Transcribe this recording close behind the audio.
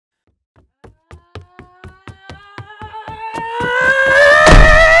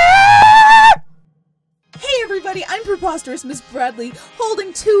Preposterous Miss Bradley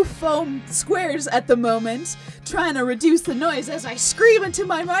holding 2 foam squares at the moment, trying to reduce the noise as I scream into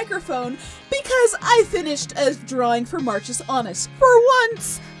my microphone because I finished a drawing for Marchus Annus for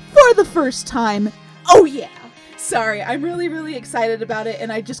once, for the first time. Oh yeah! Sorry, I'm really excited about it,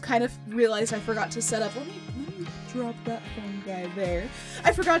 and I just kind of realized I forgot to set up. Let me drop that phone guy there.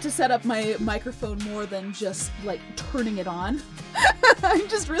 I forgot to set up my microphone more than just like turning it on. I'm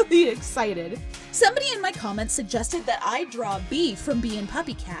just really excited. Somebody in my comments suggested that I draw Bee from Bee and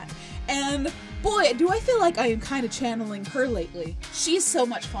Puppycat, and boy, do I feel like I am kind of channeling her lately. She's so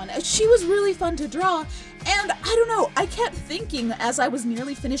much fun. She was really fun to draw, and I don't know, I kept thinking as I was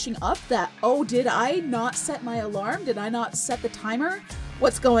nearly finishing up that, oh, did I not set my alarm? Did I not set the timer?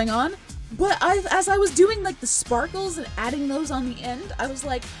 What's going on? But as I was doing like the sparkles and adding those on the end, I was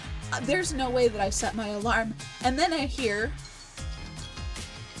like, there's no way that I set my alarm. And then I hear,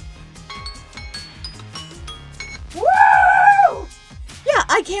 woo! Yeah,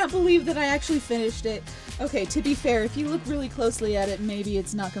 I can't believe that I actually finished it. Okay, to be fair, if you look really closely at it, maybe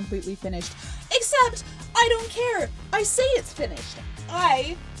it's not completely finished. Except, I don't care. I say it's finished.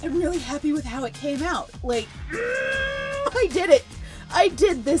 I am really happy with how it came out. Like, I did it. I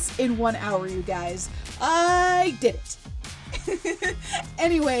did this in 1 hour, you guys. I did it.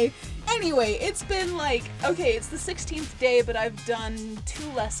 Anyway, it's been like, okay, it's the 16th day, but I've done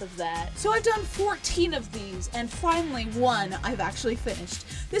 2 less of that. So I've done 14 of these, and finally one I've actually finished.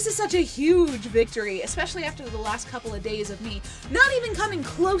 This is such a huge victory, especially after the last couple of days of me not even coming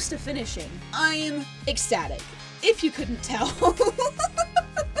close to finishing. I'm ecstatic, if you couldn't tell.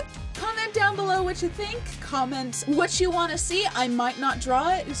 Comment down below what you think. Comment what you want to see. I might not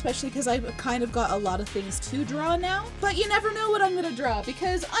draw it, especially because I've kind of got a lot of things to draw now. But you never know what I'm going to draw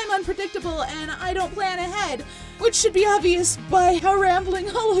because I'm unpredictable and I don't plan ahead, which should be obvious by how rambling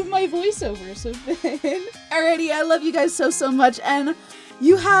all of my voiceovers have been. Alrighty, I love you guys so much, and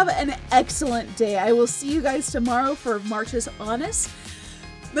you have an excellent day. I will see you guys tomorrow for Marchus Annus.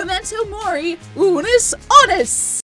 Memento mori, unus annus!